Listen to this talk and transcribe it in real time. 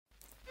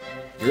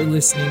You're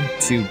listening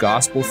to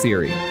Gospel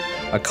Theory,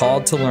 a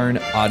Called to Learn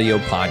audio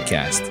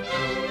podcast.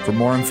 For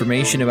more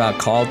information about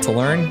Called to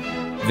Learn,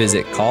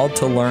 visit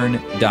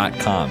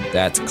calledtolearn.com.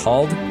 That's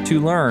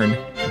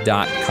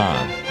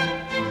calledtolearn.com.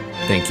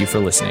 Thank you for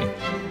listening.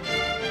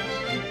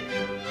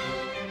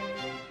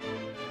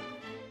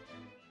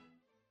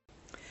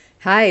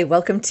 Hi,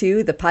 welcome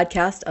to the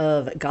podcast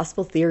of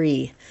Gospel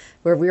Theory,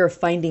 where we are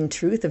finding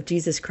truth of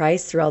Jesus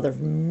Christ through all the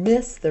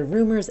myths, the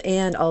rumors,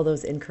 and all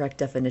those incorrect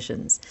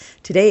definitions.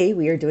 Today,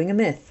 we are doing a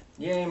myth.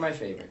 Yay, my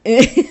favorite.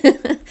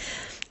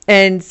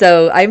 And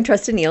so I'm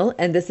Trustin Neal,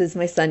 and this is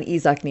my son,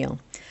 Isaac Neal.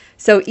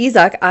 So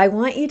Isaac, I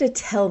want you to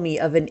tell me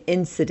of an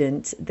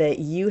incident that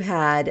you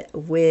had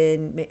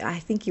when, I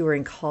think you were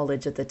in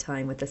college at the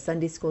time, with a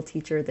Sunday school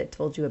teacher that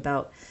told you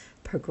about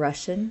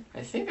progression.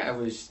 I think it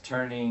was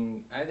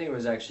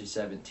actually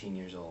 17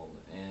 years old,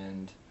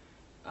 and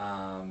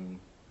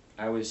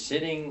I was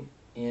sitting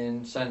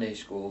in Sunday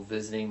school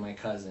visiting my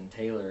cousin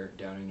Taylor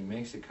down in New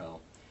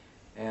Mexico,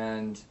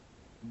 and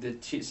the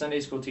Sunday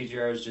school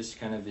teacher, I was just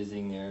kind of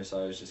visiting there,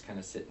 so I was just kind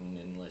of sitting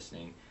and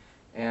listening,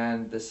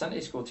 and the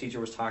Sunday school teacher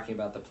was talking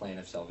about the plan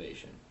of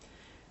salvation,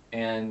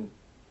 and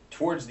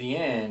towards the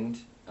end,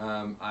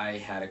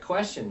 I had a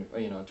question,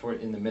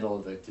 in the middle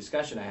of the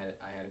discussion,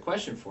 I had a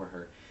question for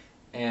her,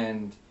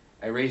 and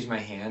I raised my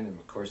hand, and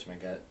of course my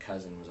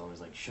cousin was always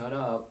like, "Shut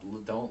up,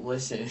 don't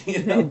listen."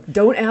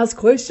 Don't ask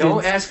questions.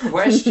 Don't ask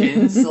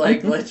questions.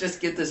 Like, let's just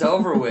get this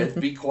over with.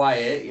 Be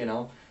quiet,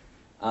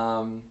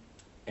 And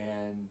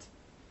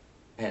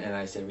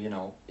I said,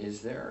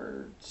 is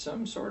there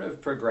some sort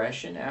of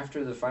progression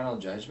after the final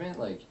judgment?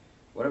 Like,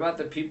 what about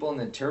the people in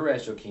the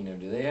terrestrial kingdom?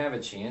 Do they have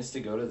a chance to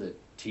go to the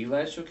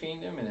telestial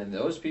kingdom? And then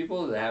those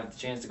people that have the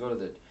chance to go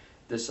to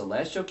the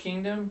celestial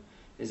kingdom,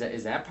 is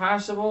that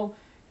possible?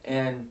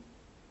 And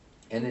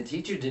the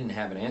teacher didn't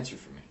have an answer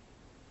for me.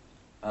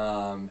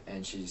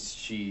 And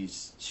she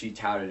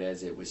touted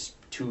as I was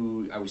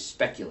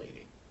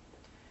speculating.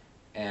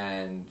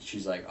 And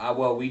she's like,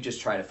 well, we just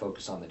try to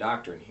focus on the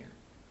doctrine here.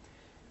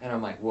 And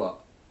I'm like,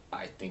 well,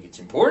 I think it's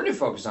important to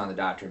focus on the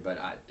doctrine,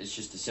 but it's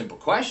just a simple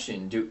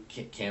question.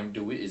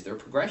 Is there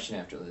progression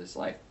after this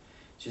life?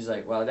 She's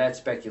like, well, that's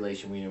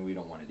speculation. We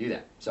don't want to do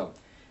that. So,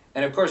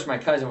 and of course, my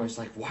cousin was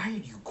like, why are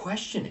you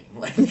questioning?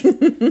 Like,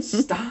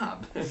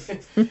 stop.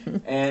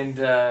 And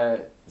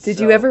did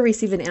you ever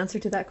receive an answer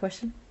to that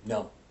question?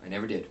 No, I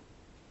never did.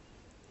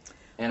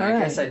 And All I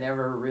right. guess I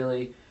never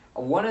really.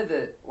 One of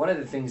the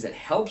things that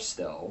helps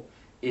though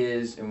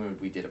is, and when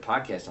we did a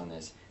podcast on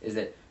this, is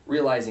that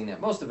realizing that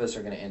most of us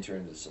are going to enter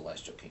into the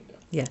celestial kingdom.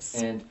 Yes.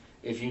 And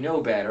if you know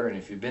better, and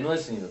if you've been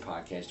listening to the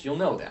podcast, you'll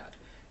know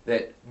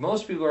that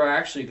most people are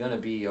actually going to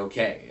be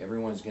okay.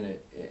 Everyone's going to,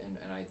 and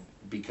I,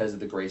 because of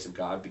the grace of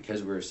God,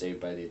 because we're saved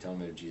by the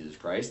atonement of Jesus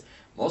Christ,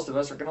 most of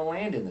us are going to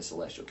land in the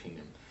celestial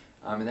kingdom.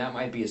 And that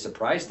might be a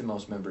surprise to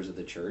most members of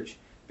the church,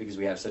 because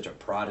we have such a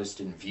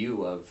Protestant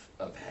view of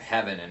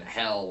heaven and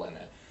hell,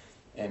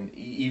 and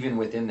even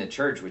within the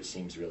church, which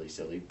seems really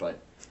silly, but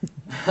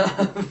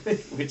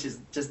which is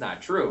just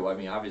not true. I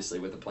mean, obviously,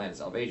 with the plan of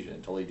salvation,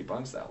 it totally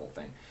debunks that whole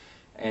thing.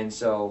 And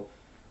so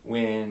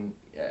I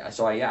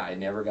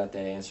never got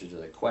that answer to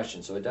the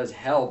question. So it does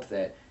help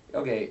that,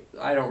 okay,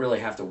 I don't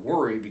really have to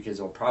worry because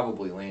I'll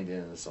probably land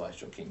in the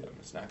celestial kingdom.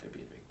 It's not going to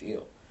be a big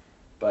deal.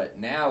 But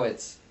now I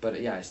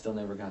still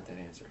never got that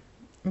answer.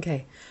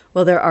 Okay.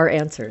 Well, there are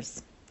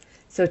answers.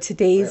 So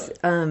today's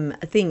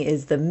thing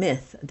is the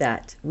myth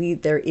that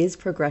there is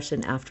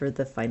progression after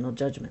the final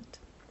judgment.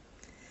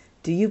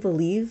 Do you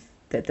believe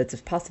that that's a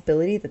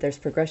possibility, that there's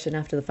progression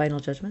after the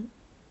final judgment?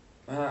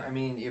 I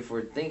mean, if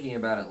we're thinking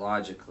about it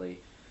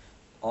logically,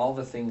 all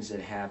the things that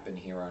happen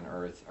here on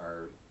earth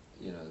are,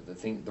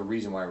 the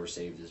reason why we're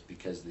saved is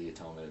because of the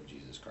atonement of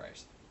Jesus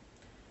Christ.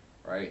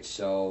 Right?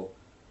 So,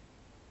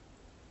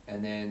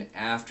 and then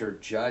after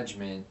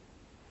judgment,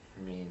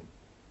 I mean,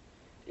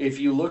 if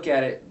you look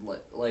at it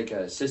like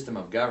a system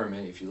of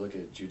government, if you look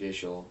at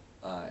judicials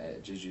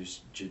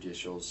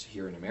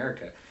here in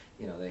America,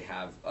 they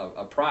have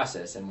a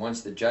process, and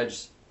once the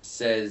judge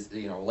says,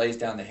 lays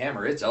down the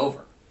hammer, it's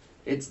over.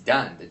 It's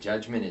done. The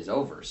judgment is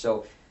over.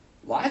 So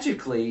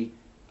logically,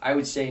 I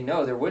would say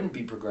no, there wouldn't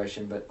be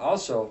progression, but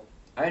also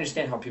I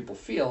understand how people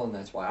feel, and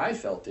that's why I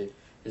felt it,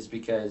 is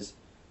because,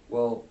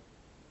 well,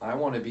 I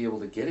want to be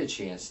able to get a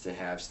chance to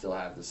still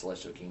have the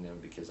celestial kingdom,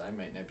 because I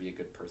might not be a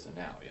good person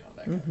now,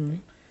 that kind of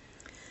thing.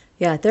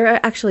 Yeah, there are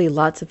actually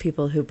lots of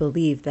people who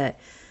believe that,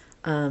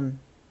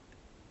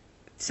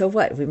 so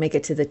what, if we make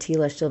it to the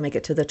telestial, make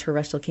it to the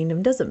terrestrial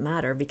kingdom, doesn't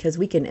matter, because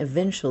we can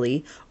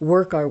eventually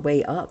work our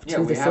way up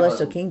to the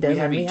celestial kingdom. We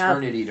have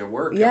eternity to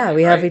work on it. Yeah,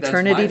 we have right?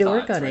 eternity to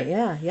work on it.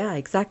 Yeah,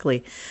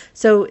 exactly.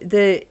 So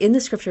in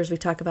the scriptures, we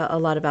talk a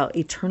lot about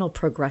eternal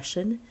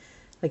progression.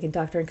 Like in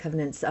Doctrine and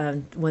Covenants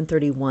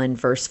 131,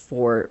 verse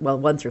 4,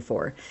 1 through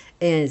 4,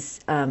 is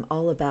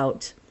all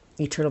about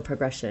eternal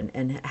progression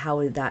and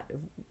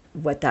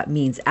what that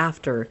means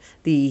after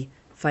the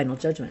final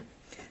judgment.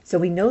 So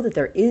we know that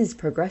there is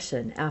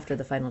progression after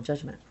the final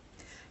judgment.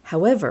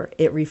 However,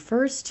 it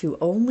refers to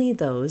only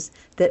those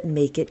that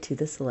make it to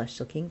the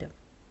celestial kingdom.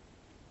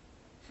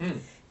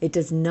 It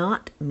does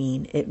not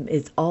mean it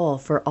is all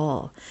for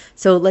all.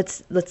 So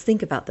let's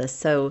think about this.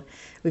 So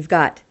we've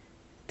got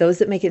those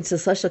that make it into the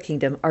celestial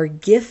kingdom are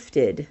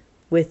gifted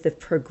with the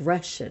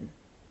progression.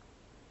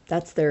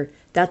 That's their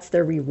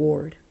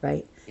reward,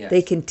 right? Yes.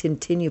 They can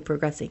continue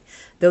progressing.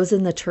 Those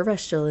in the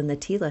terrestrial and the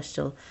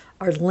telestial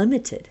are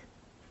limited.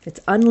 It's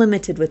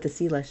unlimited with the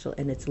celestial,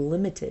 and it's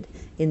limited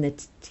in the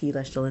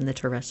telestial and the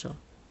terrestrial.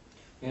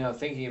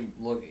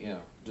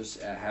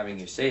 Just having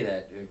you say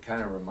that, it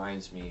kind of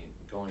reminds me,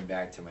 going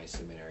back to my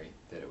seminary,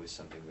 that it was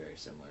something very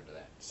similar to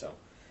that. So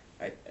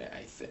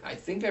I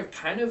think I've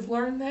kind of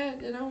learned that,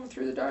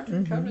 through the Doctrine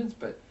and Covenants,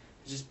 but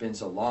it's just been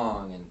so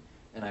long,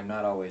 and I'm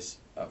not always,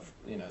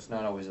 it's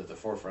not always at the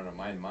forefront of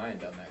my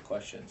mind on that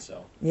question.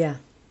 So yeah,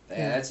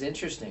 that's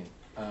interesting.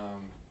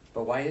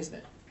 But why isn't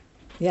it?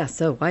 Yeah,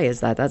 so why is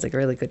that? That's a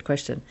really good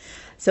question.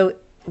 So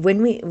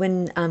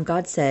when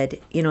God said,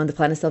 in the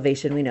plan of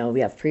salvation, we know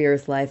we have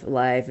pre-earth life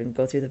and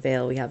go through the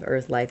veil, we have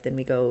earth life, then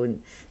we go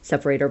and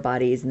separate our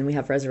bodies, and then we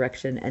have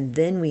resurrection, and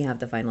then we have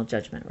the final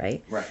judgment,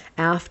 right? Right.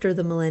 After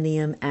the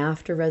millennium,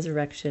 after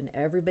resurrection,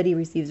 everybody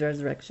receives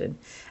resurrection,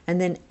 and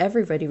then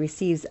everybody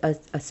receives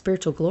a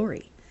spiritual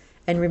glory.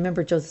 And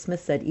remember, Joseph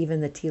Smith said, even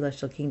the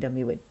telestial kingdom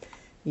you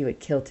would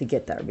kill to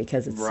get there,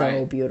 because it's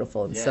so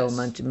beautiful and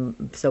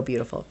so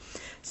beautiful.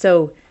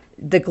 So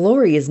the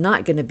glory is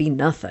not going to be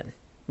nothing.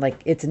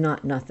 Like, it's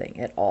not nothing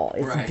at all.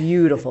 It's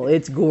beautiful.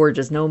 It's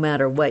gorgeous, no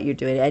matter what you're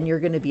doing, and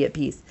you're going to be at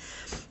peace.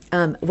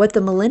 What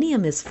the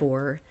millennium is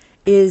for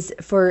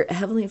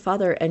Heavenly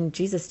Father and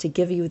Jesus to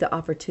give you the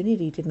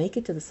opportunity to make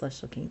it to the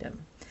celestial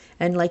kingdom.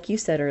 And like you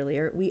said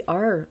earlier, we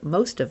are,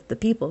 most of the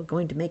people,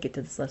 going to make it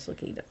to the celestial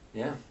kingdom.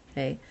 Yeah.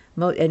 Okay?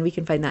 And we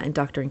can find that in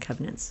Doctrine and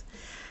Covenants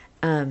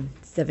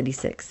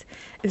 76.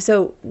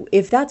 So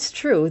if that's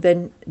true,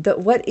 then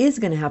what is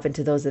going to happen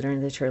to those that are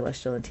in the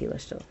terrestrial and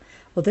telestial?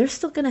 Well, they're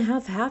still going to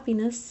have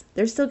happiness.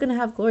 They're still going to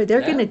have glory. They're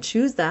going to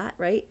choose that,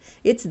 right?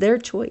 It's their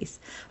choice.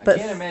 But I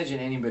can't imagine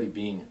anybody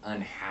being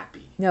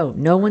unhappy.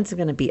 No one's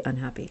going to be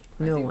unhappy.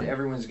 I think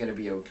everyone's going to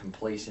be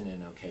complacent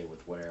and okay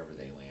with wherever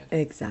they land.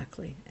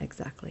 Exactly.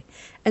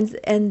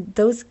 And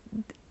those,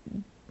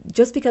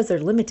 just because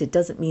they're limited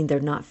doesn't mean they're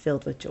not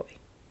filled with joy,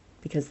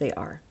 because they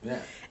are.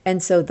 Yeah.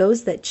 And so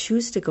those that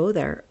choose to go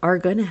there are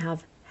going to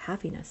have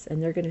happiness,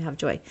 and they're going to have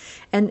joy.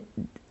 And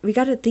we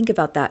got to think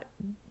about that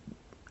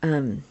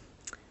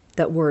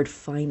word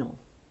final,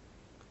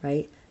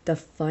 right? The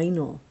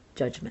final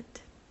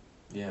judgment.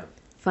 Yeah.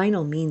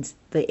 Final means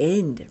the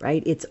end,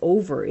 right? It's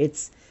over.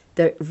 It's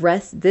the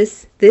rest.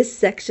 This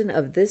section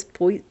of this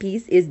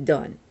piece is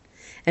done.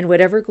 And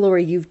whatever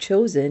glory you've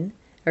chosen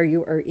or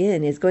you are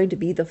in is going to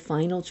be the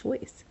final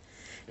choice.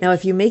 Now,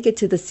 if you make it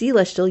to the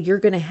celestial, you're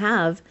going to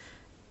have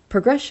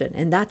progression,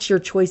 and that's your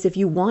choice if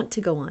you want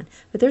to go on.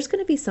 But there's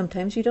going to be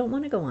sometimes you don't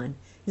want to go on.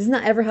 Doesn't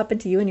that ever happen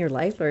to you in your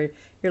life, where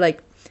you're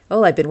like,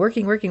 oh, I've been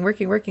working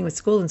with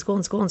school,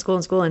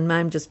 and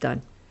I'm just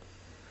done?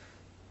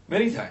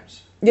 Many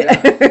times.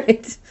 Yeah.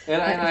 Right.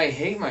 And I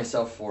hate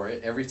myself for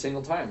it every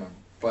single time.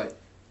 But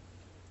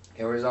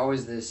there's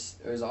always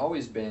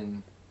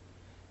been,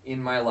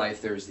 in my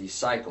life, there's these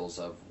cycles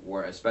of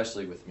where,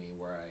 especially with me,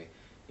 where I,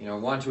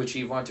 want to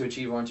achieve,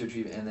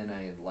 and then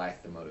I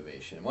lack the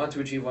motivation. Want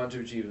to achieve,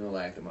 and I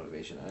lack the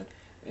motivation.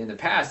 In the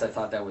past, I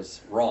thought that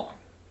was wrong.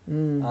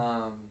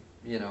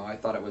 I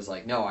thought it was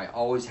like, no, I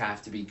always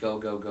have to be go,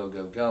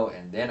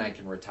 and then I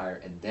can retire,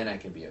 and then I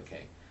can be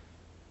okay.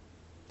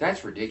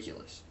 That's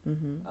ridiculous.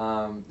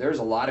 Mm-hmm. There's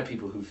a lot of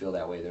people who feel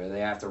that way. They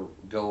have to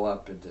go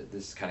up into,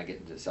 this is kind of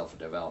getting into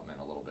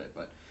self-development a little bit,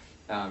 but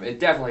it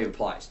definitely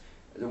applies.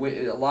 A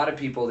lot of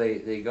people,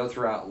 they go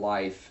throughout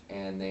life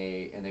and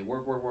they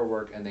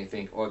work, and they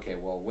think, okay,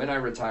 well, when I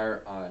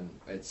retire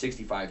at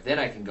 65, then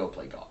I can go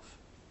play golf.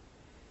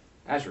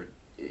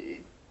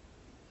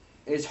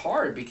 It's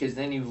hard, because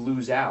then you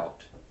lose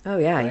out. Oh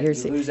yeah, right? You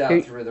lose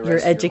out through the rest your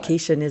of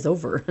education is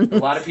over. A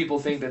lot of people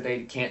think that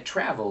they can't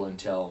travel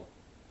until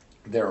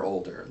they're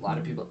older. A lot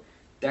of people,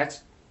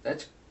 that's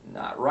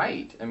not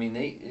right. I mean,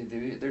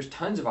 there's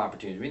tons of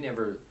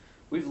opportunities.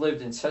 We've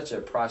lived in such a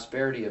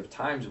prosperity of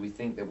times, we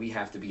think that we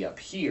have to be up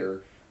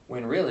here,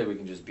 when really we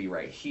can just be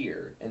right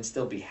here and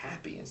still be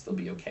happy and still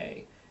be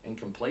okay and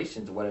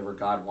complacent to whatever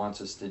God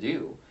wants us to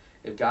do.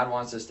 If God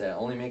wants us to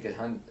only make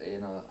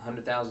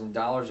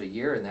 $100,000 a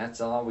year and that's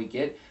all we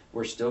get,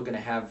 we're still going to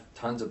have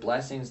tons of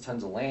blessings,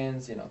 tons of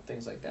lands,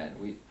 things like that.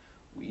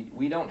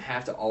 We don't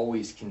have to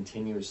always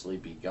continuously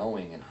be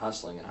going and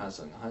hustling.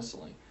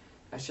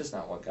 That's just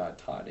not what God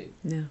taught.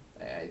 No.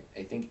 I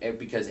think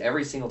because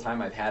every single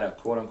time I've had a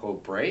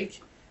quote-unquote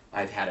break,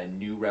 I've had a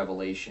new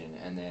revelation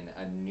and then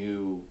a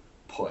new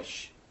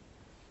push.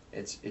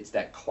 It's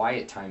that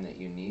quiet time that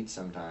you need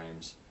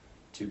sometimes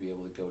to be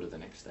able to go to the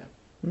next step.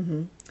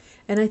 Mm-hmm.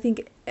 And I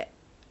think,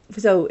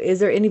 so is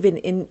there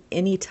been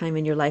any time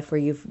in your life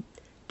where you've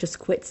just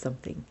quit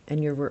something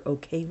and you were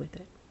okay with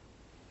it?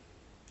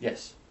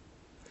 Yes.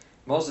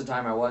 Most of the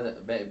time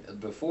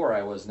before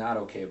I was not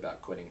okay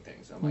about quitting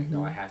things. I'm like,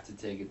 no, I have to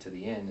take it to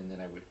the end. And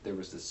then there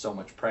was so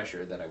much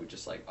pressure that I would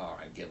just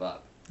I'd give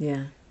up.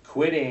 Yeah.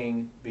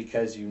 quitting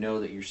because you know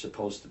that you're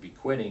supposed to be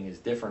quitting is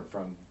different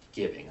from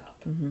giving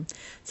up.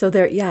 So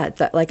there, yeah,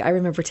 like I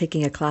remember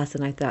taking a class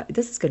and I thought,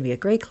 this is going to be a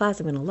great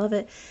class. I'm going to love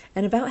it.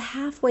 And about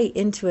halfway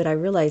into it, I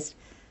realized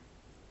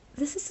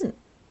this isn't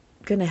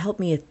going to help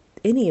me at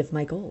any of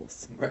my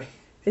goals. Right.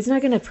 It's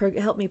not going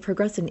to help me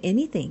progress in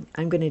anything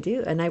I'm going to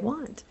do and I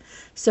want.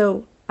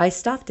 So I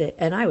stopped it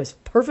and I was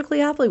perfectly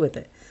happy with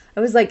it. I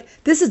was like,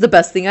 this is the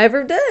best thing I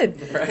ever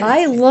did. Right.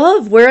 I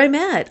love where I'm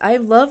at. I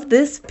love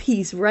this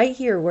piece right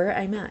here where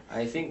I'm at.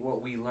 I think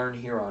what we learn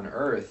here on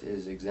earth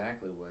is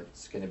exactly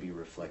what's going to be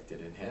reflected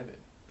in heaven.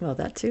 Well,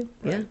 that too.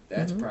 Right? Yeah.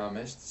 That's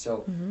promised.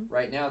 So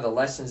right now, the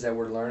lessons that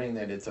we're learning,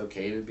 that it's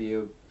okay to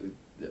be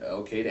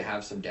okay to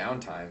have some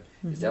downtime,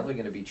 is definitely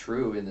going to be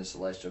true in the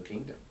celestial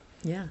kingdom.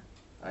 Yeah.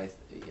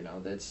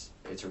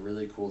 It's a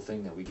really cool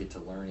thing that we get to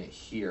learn it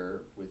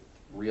here with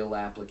real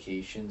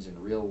applications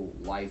and real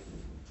life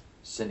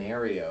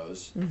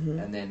scenarios,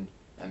 and then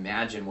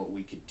imagine what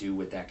we could do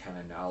with that kind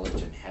of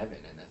knowledge in heaven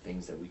and the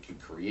things that we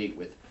could create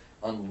with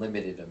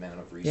unlimited amount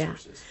of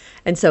resources.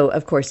 Yeah. And so,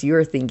 of course,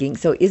 you're thinking,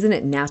 so isn't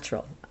it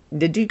natural?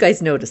 Did you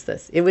guys notice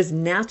this? It was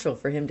natural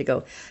for him to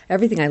go,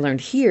 everything I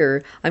learned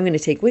here, I'm going to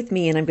take with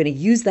me and I'm going to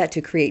use that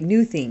to create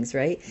new things,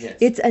 right? Yes.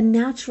 It's a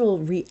natural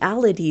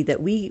reality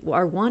that we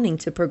are wanting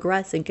to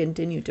progress and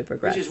continue to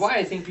progress. Which is why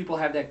I think people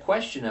have that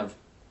question of,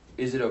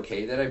 is it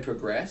okay that I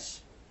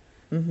progress?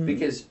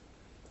 Because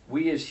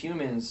we as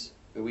humans,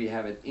 we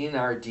have it in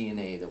our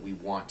DNA that we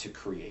want to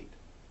create.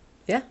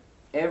 Yeah.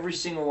 Every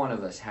single one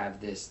of us have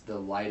the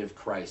light of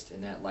Christ,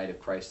 and that light of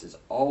Christ is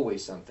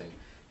always something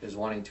is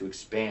wanting to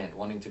expand,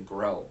 wanting to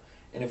grow.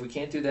 And if we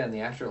can't do that in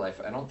the afterlife,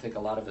 I don't think a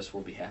lot of us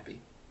will be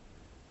happy.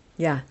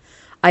 Yeah,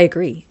 I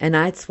agree. And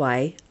that's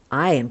why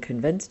I am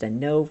convinced and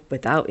know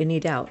without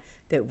any doubt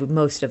that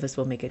most of us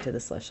will make it to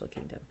the celestial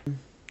kingdom.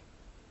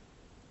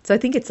 So I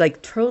think it's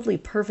like totally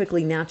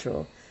perfectly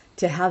natural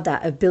to have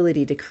that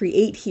ability to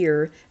create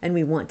here, and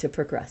we want to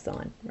progress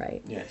on,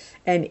 right? Yes.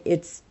 And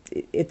it's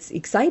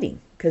exciting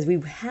because we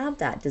have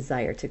that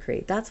desire to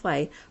create. That's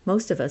why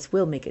most of us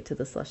will make it to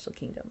the celestial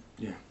kingdom.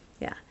 Yeah.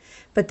 Yeah.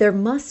 But there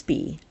must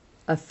be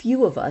a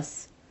few of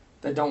us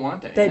That don't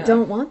want that. that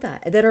don't want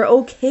that, that are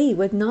okay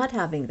with not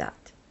having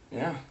that.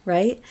 Yeah.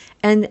 Right?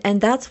 And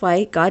that's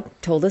why God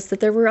told us that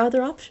there were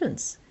other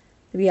options.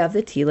 We have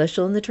the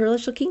telestial and the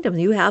terrestrial kingdom.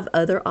 You have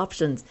other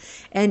options.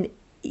 And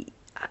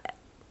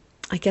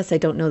I guess I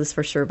don't know this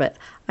for sure, but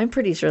I'm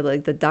pretty sure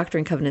like the Doctrine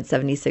and Covenants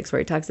 76, where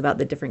he talks about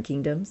the different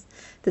kingdoms,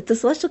 that the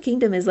celestial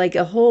kingdom is like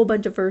a whole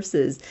bunch of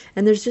verses,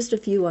 and there's just a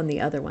few on the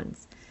other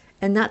ones.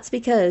 And that's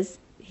because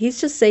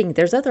he's just saying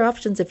there's other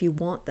options if you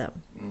want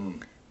them.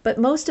 But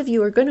most of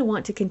you are going to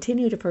want to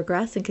continue to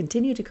progress and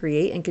continue to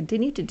create and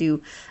continue to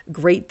do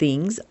great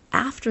things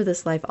after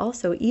this life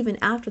also, even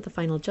after the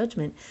final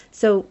judgment.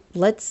 So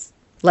let's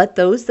let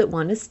those that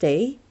want to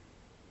stay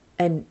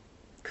and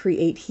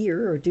create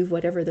here or do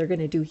whatever they're going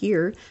to do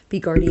here, be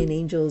guardian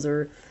angels,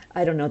 or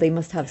I don't know, they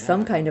must have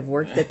some kind of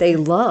work that they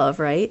love,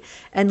 right?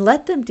 And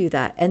let them do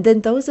that. And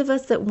then those of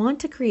us that want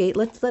to create,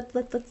 let's let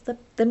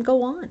them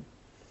go on.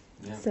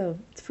 Yeah. So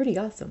it's pretty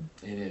awesome.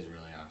 It is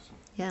really awesome.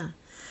 Yeah.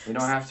 We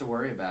don't have to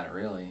worry about it,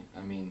 really.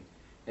 I mean,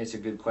 it's a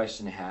good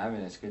question to have,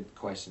 and it's a good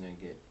question to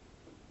get,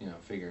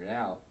 figured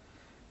out.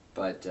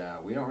 But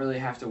we don't really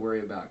have to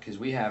worry about, because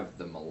we have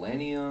the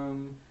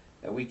millennium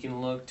that we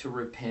can look to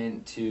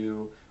repent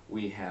to.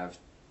 We have,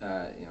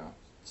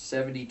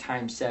 70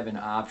 times 7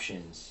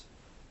 options,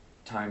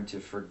 time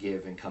to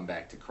forgive and come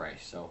back to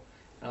Christ. So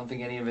I don't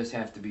think any of us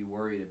have to be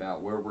worried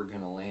about where we're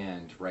going to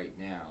land right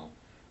now.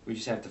 We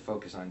just have to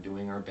focus on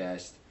doing our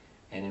best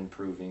and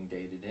improving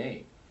day to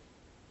day.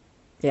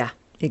 Yeah,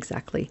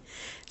 exactly.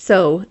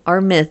 So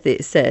our myth,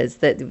 it says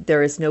that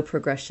there is no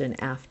progression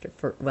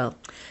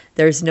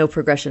there's no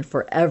progression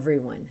for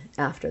everyone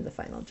after the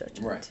final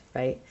judgment,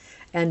 right?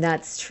 And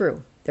that's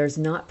true. There's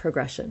not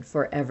progression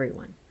for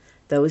everyone.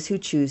 Those who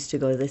choose to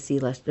go to the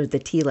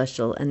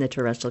telestial and the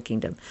terrestrial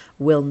kingdom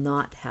will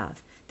not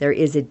have. There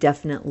is a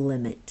definite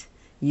limit.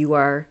 You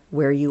are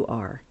where you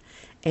are,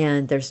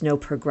 and there's no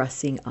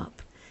progressing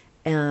up.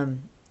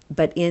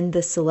 But in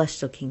the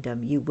celestial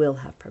kingdom, you will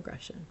have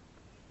progression.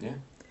 Yeah.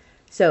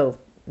 So,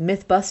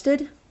 myth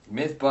busted?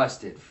 Myth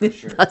busted, for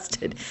sure.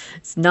 Busted.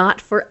 It's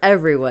not for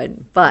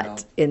everyone,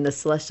 but in the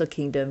celestial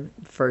kingdom,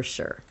 for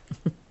sure.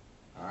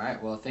 All right.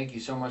 Well, thank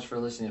you so much for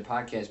listening to the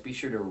podcast. Be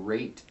sure to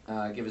rate,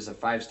 give us a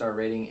 5-star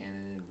rating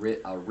and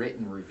a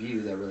written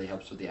review. That really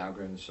helps with the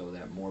algorithm so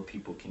that more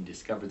people can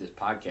discover this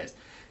podcast.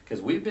 Because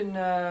we've been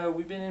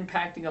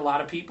impacting a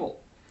lot of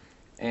people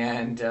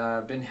and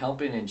been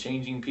helping and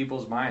changing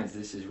people's minds.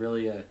 This is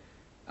really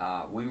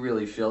we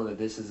really feel that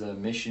this is a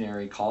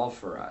missionary call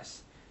for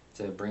us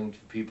to bring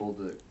people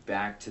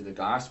back to the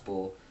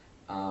gospel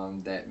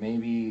that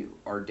maybe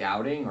are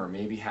doubting or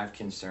maybe have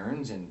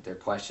concerns and their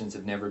questions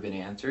have never been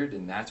answered,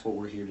 and that's what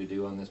we're here to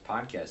do on this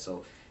podcast.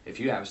 So if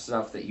you have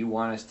stuff that you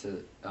want us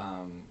to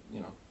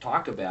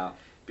talk about,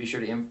 be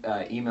sure to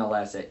email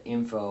us at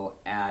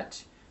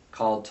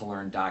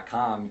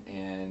info@calledtolearn.com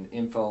and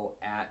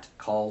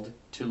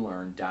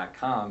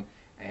info@calledtolearn.com,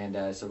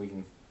 and so we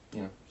can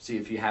see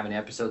if you have an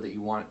episode that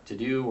you want to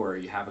do, or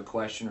you have a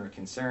question or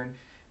concern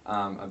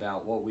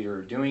about what we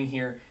are doing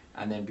here.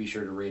 And then be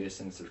sure to rate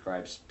us and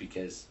subscribe,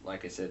 because,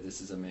 like I said,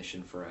 this is a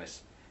mission for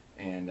us,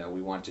 and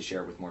we want to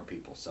share it with more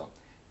people. So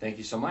thank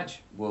you so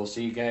much. We'll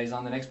see you guys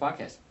on the next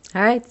podcast.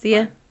 All right. See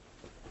ya. Bye.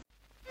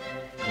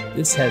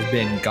 This has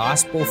been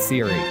Gospel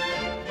Theory,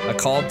 a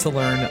Called to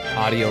Learn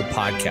audio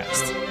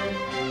podcast.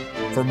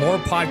 For more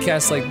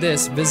podcasts like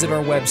this, visit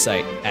our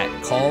website at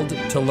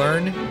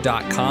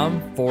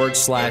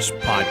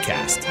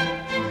calledtolearn.com/podcast.